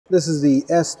This is the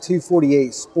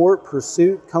S248 Sport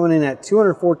Pursuit coming in at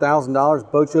 $204,000,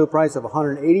 boat show price of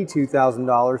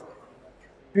 $182,000.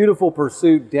 Beautiful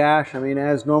Pursuit dash. I mean,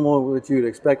 as normal what you'd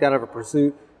expect out of a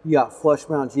Pursuit. You got flush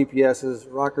mount GPSs,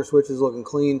 rocker switches looking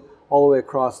clean all the way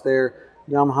across there.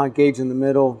 Yamaha gauge in the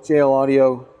middle, JL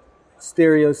Audio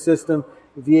stereo system,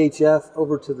 VHF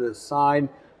over to the side.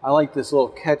 I like this little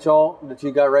catch-all that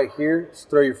you got right here. Just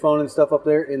throw your phone and stuff up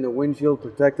there in the windshield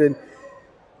protected.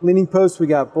 Leaning post, we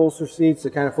got bolster seats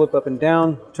that kind of flip up and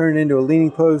down, turn it into a leaning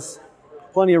post.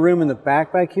 Plenty of room in the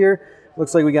back here.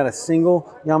 Looks like we got a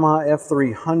single Yamaha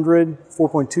F300,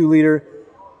 4.2 liter.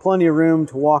 Plenty of room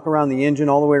to walk around the engine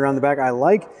all the way around the back. I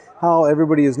like how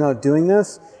everybody is now doing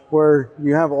this, where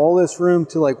you have all this room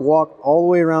to like walk all the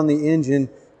way around the engine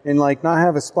and like not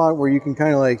have a spot where you can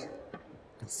kind of like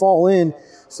fall in.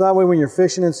 So that way when you're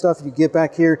fishing and stuff, you get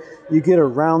back here, you get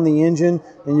around the engine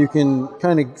and you can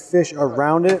kind of fish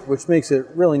around it, which makes it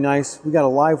really nice. We got a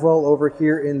live well over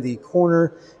here in the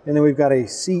corner, and then we've got a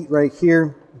seat right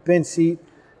here, bench seat.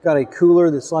 Got a cooler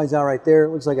that slides out right there. It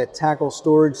looks like a tackle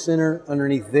storage center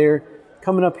underneath there.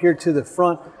 Coming up here to the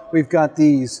front, we've got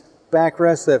these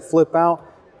backrests that flip out.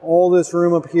 All this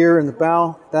room up here in the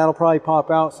bow, that'll probably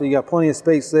pop out, so you got plenty of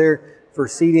space there for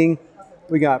seating.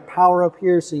 We got power up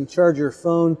here so you can charge your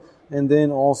phone, and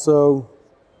then also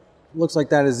looks like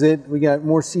that is it. We got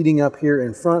more seating up here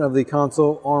in front of the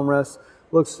console armrest.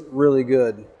 Looks really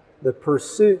good. The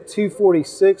Pursuit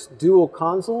 246 dual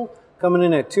console coming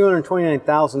in at $229,000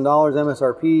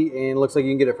 MSRP, and looks like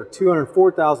you can get it for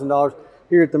 $204,000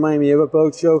 here at the Miami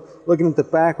Boat Show. Looking at the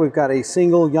back, we've got a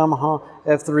single Yamaha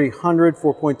F300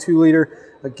 4.2 liter.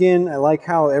 Again, I like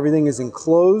how everything is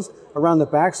enclosed around the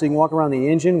back so you can walk around the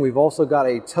engine. We've also got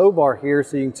a tow bar here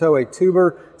so you can tow a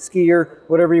tuber, skier,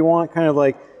 whatever you want, kind of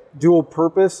like dual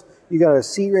purpose. You got a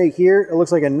seat right here. It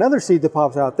looks like another seat that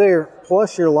pops out there,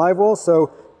 plus your live well,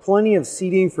 so plenty of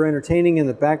seating for entertaining in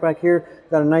the back here.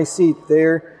 Got a nice seat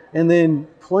there, and then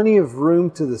plenty of room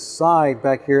to the side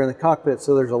back here in the cockpit,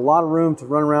 so there's a lot of room to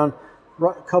run around.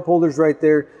 Cup holders right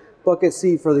there, bucket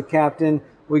seat for the captain.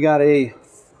 We got a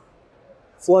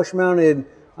flush mounted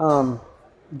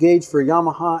gauge for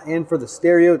Yamaha and for the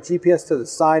stereo, GPS to the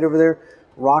side over there,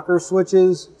 rocker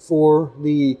switches for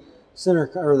the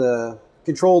center or the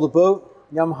control of the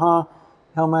boat, Yamaha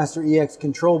Helmaster EX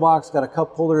control box, got a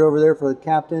cup holder over there for the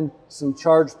captain, some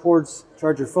charge ports,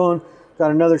 charge your phone,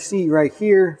 got another seat right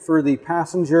here for the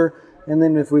passenger, and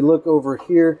then if we look over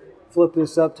here, flip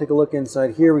this up, take a look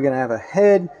inside here, we're gonna have a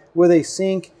head with a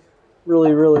sink,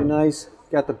 really nice.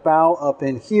 Got the bow up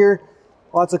in here,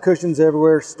 lots of cushions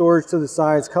everywhere, storage to the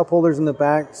sides, cup holders in the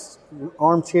back,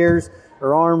 armchairs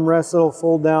or armrests that'll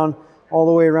fold down all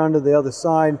the way around to the other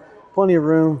side. Plenty of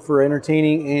room for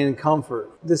entertaining and comfort.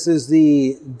 This is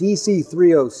the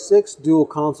DC306 dual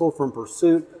console from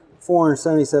Pursuit,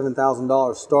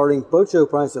 $477,000 starting. Boat show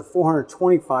price of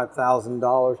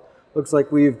 $425,000. Looks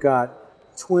like we've got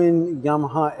twin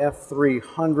Yamaha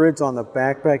F300s on the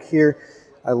back here.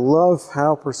 I love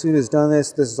how Pursuit has done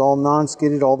this. This is all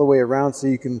non-skidded all the way around, so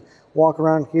you can walk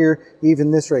around here,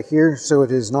 even this right here, so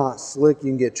it is not slick.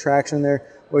 You can get traction there,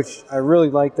 which I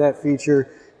really like that feature.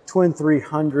 Twin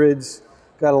 300s,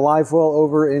 got a live well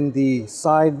over in the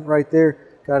side right there,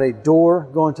 got a door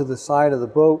going to the side of the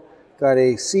boat, got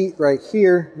a seat right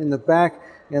here in the back,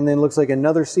 and then looks like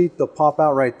another seat that'll pop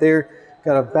out right there.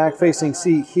 Got a back facing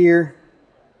seat here,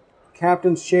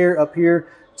 captain's chair up here,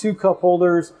 two cup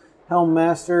holders,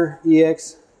 Helmaster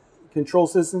EX control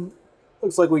system.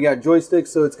 Looks like we got joysticks,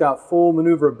 so it's got full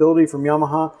maneuverability from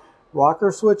Yamaha. Rocker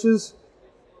switches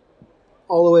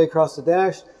all the way across the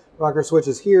dash. Rocker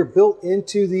switches here built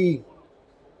into the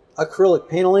acrylic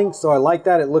paneling, so I like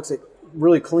that. It looks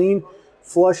really clean.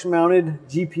 Flush mounted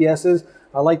GPSs.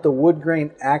 I like the wood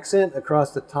grain accent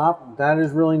across the top. That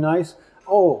is really nice.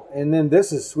 Oh, and then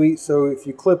this is sweet. So if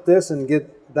you clip this and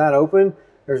get that open,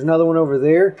 there's another one over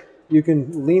there. You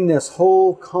can lean this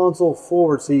whole console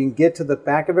forward so you can get to the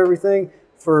back of everything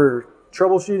for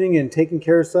troubleshooting and taking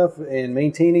care of stuff and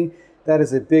maintaining. That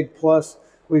is a big plus.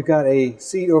 We've got a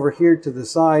seat over here to the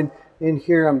side. In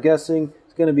here, I'm guessing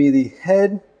it's going to be the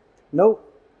head. Nope.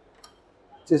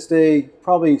 Just a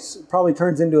probably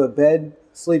turns into a bed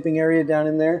sleeping area down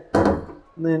in there.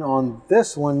 And then on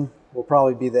this one will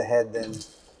probably be the head then.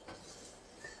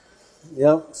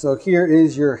 Yep. So here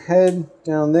is your head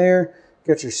down there.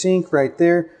 Got your sink right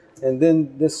there, and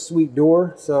then this sweet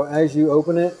door. So as you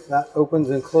open it, that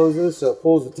opens and closes, so it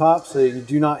pulls the top so you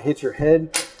do not hit your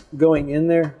head going in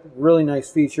there. Really nice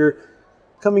feature.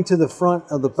 Coming to the front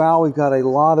of the bow, we've got a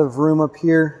lot of room up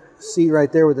here. Seat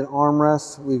right there with an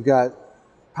armrest. We've got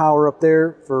power up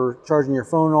there for charging your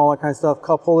phone and all that kind of stuff.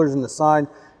 Cup holders in the side,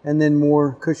 and then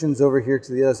more cushions over here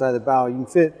to the other side of the bow. You can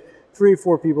fit 3 or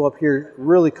 4 people up here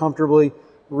really comfortably.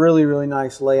 Really, really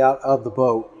nice layout of the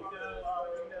boat.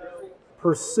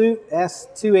 Pursuit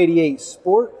S288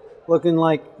 Sport, looking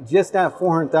like just at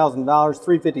 $400,000,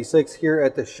 $356 here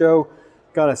at the show.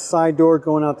 Got a side door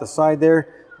going out the side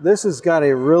there. This has got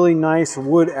a really nice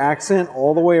wood accent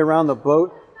all the way around the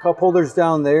boat. Cup holders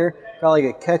down there. Got like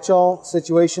a catch-all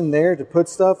situation there to put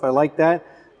stuff. I like that.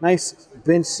 Nice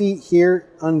bench seat here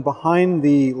on behind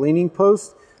the leaning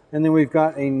post. And then we've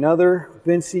got another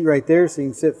bench seat right there so you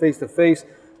can sit face to face.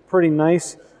 Pretty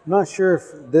nice. I'm not sure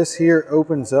if this here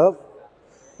opens up.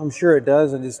 I'm sure it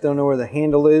does. I just don't know where the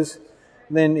handle is.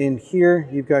 And then in here,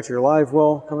 you've got your live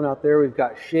well coming out there. We've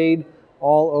got shade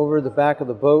all over the back of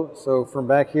the boat. So from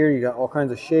back here, you got all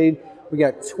kinds of shade. We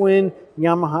got twin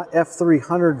Yamaha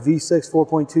F300 V6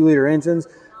 4.2 liter engines.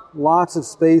 Lots of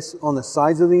space on the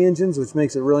sides of the engines, which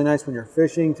makes it really nice when you're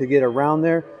fishing to get around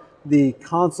there. The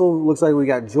console looks like we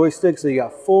got joysticks, so you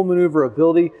got full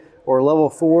maneuverability, or level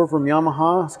 4 from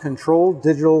Yamaha's control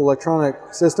digital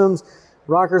electronic systems.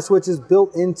 Rocker switches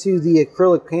built into the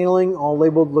acrylic paneling, all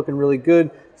labeled, looking really good.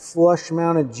 Flush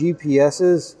mounted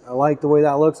GPSs. I like the way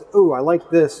that looks. Oh, I like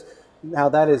this, how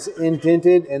that is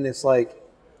indented and it's like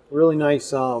really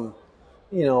nice, you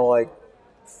know, like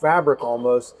fabric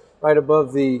almost, right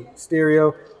above the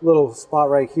stereo. Little spot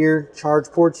right here,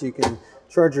 charge ports. You can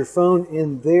charge your phone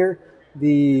in there.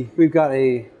 We've got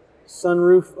a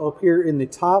sunroof up here in the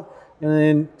top, and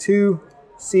then 2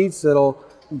 seats that'll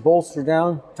bolster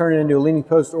down, turn it into a leaning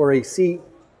post or a seat.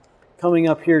 Coming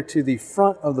up here to the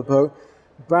front of the boat,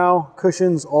 bow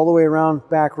cushions all the way around,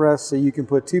 backrest, so you can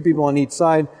put 2 people on each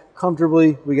side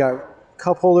comfortably. We got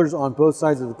cup holders on both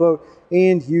sides of the boat,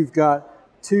 and you've got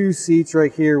 2 seats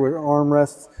right here with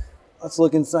armrests. Let's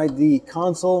look inside the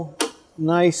console.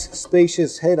 Nice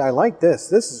spacious head. I like this.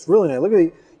 This is really nice. Look at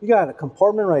it. You got a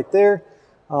compartment right there.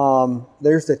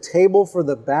 There's the table for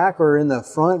the back or in the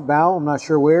front bow. I'm not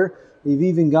sure where. You've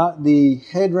even got the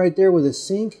head right there with a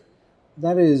sink.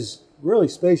 That is really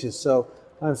spacious. So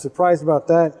I'm surprised about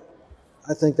that.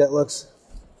 I think that looks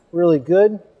really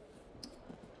good.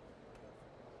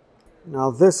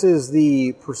 Now this is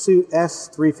the Pursuit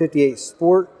S358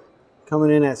 Sport,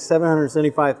 coming in at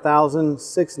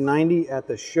 $775,690 at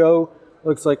the show.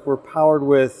 Looks like we're powered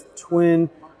with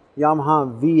twin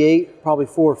Yamaha V8, probably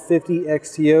 450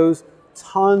 XTOs.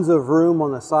 Tons of room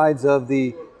on the sides of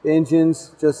the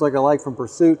engines, just like I like from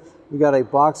Pursuit. We got a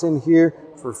box in here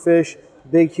for fish.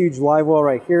 Big, huge live well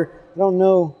right here. I don't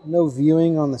know, no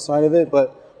viewing on the side of it,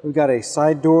 but we've got a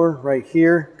side door right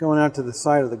here going out to the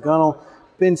side of the gunnel.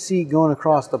 Bench seat going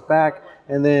across the back,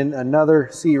 and then another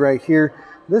seat right here.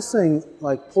 This thing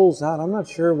like pulls out. I'm not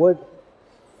sure what.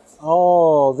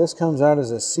 Oh, this comes out as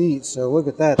a seat. So look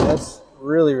at that. That's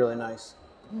really, really nice.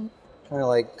 Kind of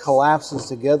like collapses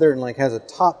together and like has a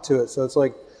top to it. So it's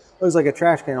like, looks like a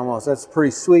trash can almost. That's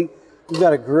pretty sweet. You've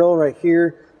got a grill right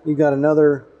here. You've got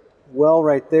another well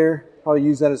right there. Probably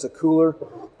use that as a cooler.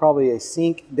 Probably a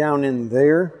sink down in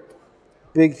there.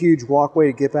 Big, huge walkway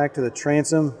to get back to the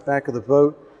transom, back of the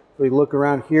boat. We look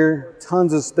around here,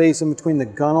 tons of space in between the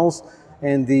gunnels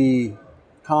and the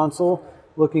console.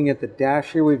 Looking at the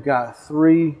dash here, we've got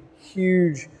 3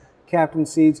 huge captain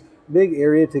seats. Big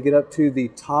area to get up to the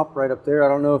top right up there. I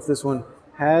don't know if this one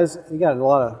has, you got a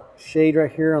lot of shade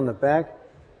right here on the back.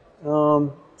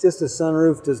 Just a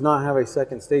sunroof, does not have a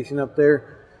second station up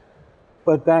there.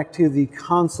 But back to the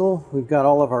console, we've got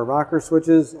all of our rocker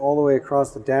switches all the way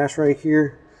across the dash right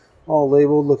here, all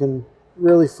labeled, looking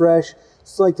really fresh.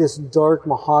 It's like this dark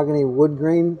mahogany wood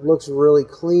grain, looks really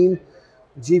clean.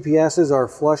 GPSs are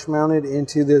flush mounted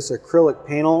into this acrylic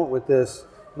panel with this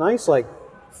nice like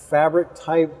fabric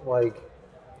type, like,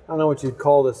 I don't know what you'd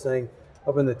call this thing,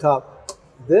 up in the top.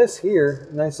 This here,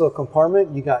 nice little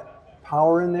compartment, you got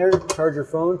power in there, charge your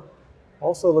phone.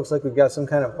 Also looks like we've got some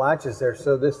kind of latches there,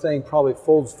 so this thing probably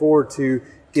folds forward to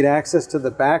get access to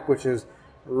the back, which is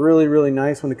really, really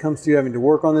nice when it comes to having to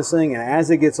work on this thing. And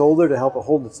as it gets older, to help it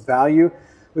hold its value,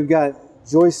 we've got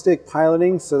joystick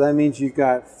piloting, so that means you've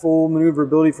got full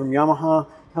maneuverability from Yamaha,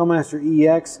 Hellmaster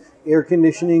EX, air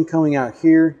conditioning coming out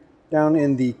here. Down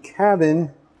in the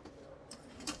cabin,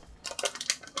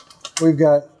 we've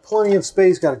got plenty of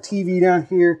space, got a TV down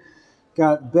here,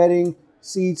 got bedding,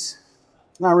 seats.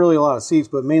 Not really a lot of seats,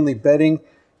 but mainly bedding.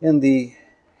 In the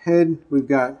head, we've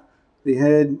got the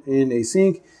head and a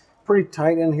sink. Pretty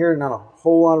tight in here, not a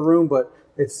whole lot of room, but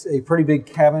it's a pretty big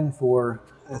cabin for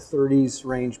a 30s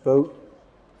range boat.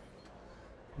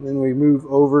 And then we move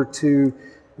over to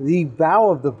the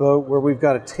bow of the boat where we've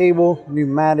got a table,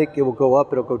 pneumatic, it will go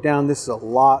up, it'll go down. This is a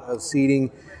lot of seating.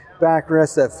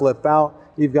 Backrests that flip out.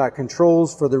 You've got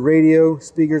controls for the radio,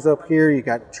 speakers up here. You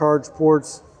got charge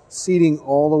ports, seating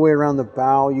all the way around the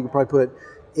bow. You can probably put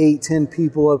 8-10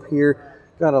 people up here.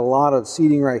 Got a lot of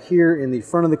seating right here in the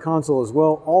front of the console as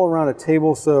well, all around a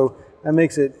table. So that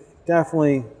makes it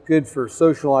definitely good for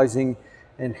socializing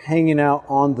and hanging out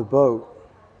on the boat.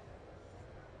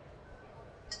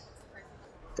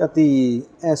 Got the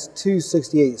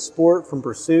S268 Sport from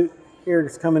Pursuit. Here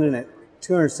it's coming in at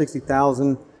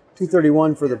 $260,000.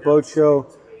 $231 for the boat show.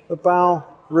 The bow,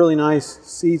 really nice.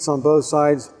 Seats on both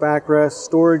sides, backrest,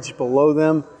 storage below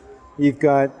them. You've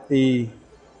got the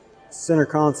center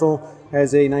console,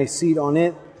 has a nice seat on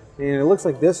it. And it looks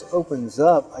like this opens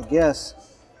up, I guess.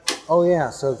 Oh yeah,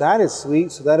 so that is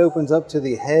sweet. So that opens up to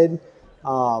the head.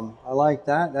 I like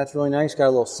that. That's really nice. Got a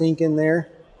little sink in there.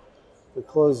 We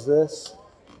close this.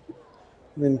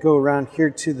 And then go around here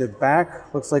to the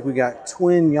back. Looks like we got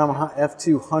twin Yamaha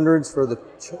F200s for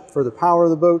the power of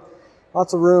the boat.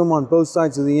 Lots of room on both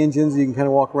sides of the engines. You can kind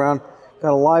of walk around.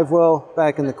 Got a live well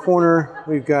back in the corner.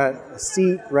 We've got a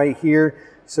seat right here,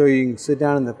 so you can sit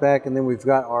down in the back. And then we've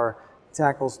got our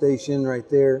tackle station right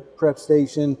there, prep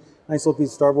station. Nice little piece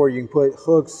of starboard. You can put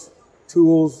hooks,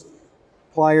 tools,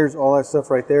 pliers, all that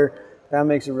stuff right there. That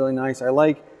makes it really nice. I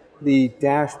like the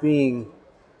dash being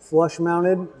flush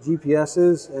mounted,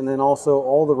 GPSs, and then also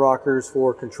all the rockers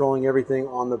for controlling everything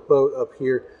on the boat up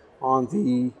here on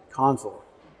the console.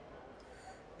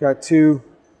 Got two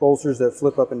bolsters that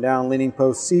flip up and down, leaning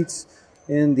post seats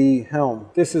in the helm.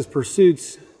 This is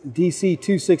Pursuit's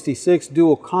DC266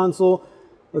 dual console.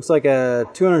 Looks like a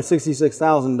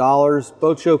 $266,000.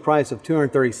 Boat show price of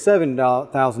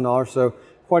 $237,000, so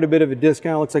quite a bit of a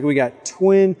discount. Looks like we got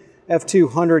twin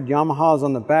F200 Yamahas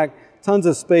on the back. Tons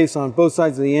of space on both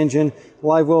sides of the engine.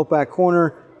 Live well back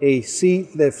corner. A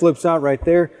seat that flips out right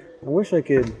there. I wish I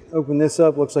could open this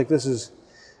up. Looks like this is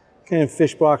kind of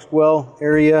fish box well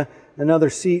area. Another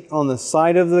seat on the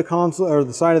side of the console, or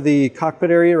the side of the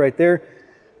cockpit area right there.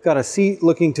 Got a seat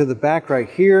looking to the back right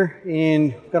here,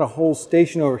 and got a whole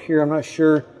station over here. I'm not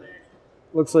sure.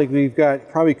 Looks like we've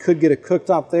got, probably could get a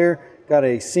cooktop there. Got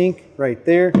a sink right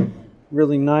there.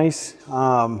 Really nice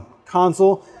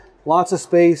console. Lots of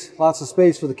space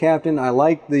for the captain. I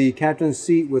like the captain's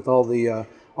seat with all the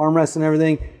armrests and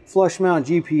everything. Flush mount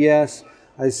GPS.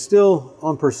 I still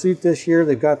on Pursuit this year.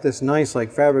 They've got this nice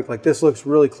like fabric. Like this looks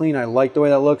really clean. I like the way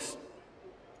that looks.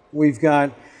 We've got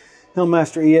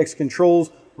Helmmaster EX controls,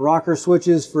 rocker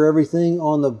switches for everything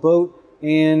on the boat,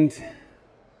 and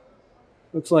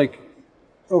looks like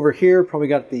over here probably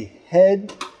got the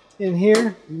head in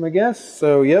here, I guess.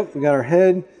 So yep, we got our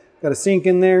head. Got a sink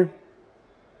in there.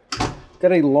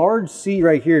 Got a large seat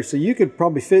right here, so you could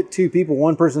probably fit two people,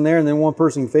 one person there and then one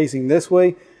person facing this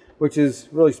way, which is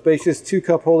really spacious. Two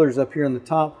cup holders up here on the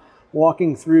top.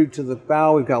 Walking through to the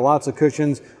bow, we've got lots of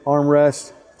cushions,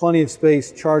 armrest, plenty of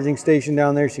space, charging station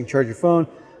down there so you can charge your phone.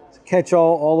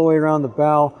 Catch-all all the way around the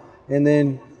bow, and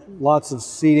then lots of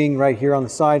seating right here on the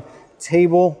side.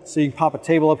 Table, so you can pop a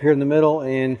table up here in the middle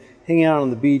and hang out on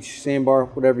the beach, sandbar,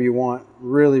 whatever you want.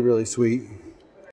 Really, really sweet.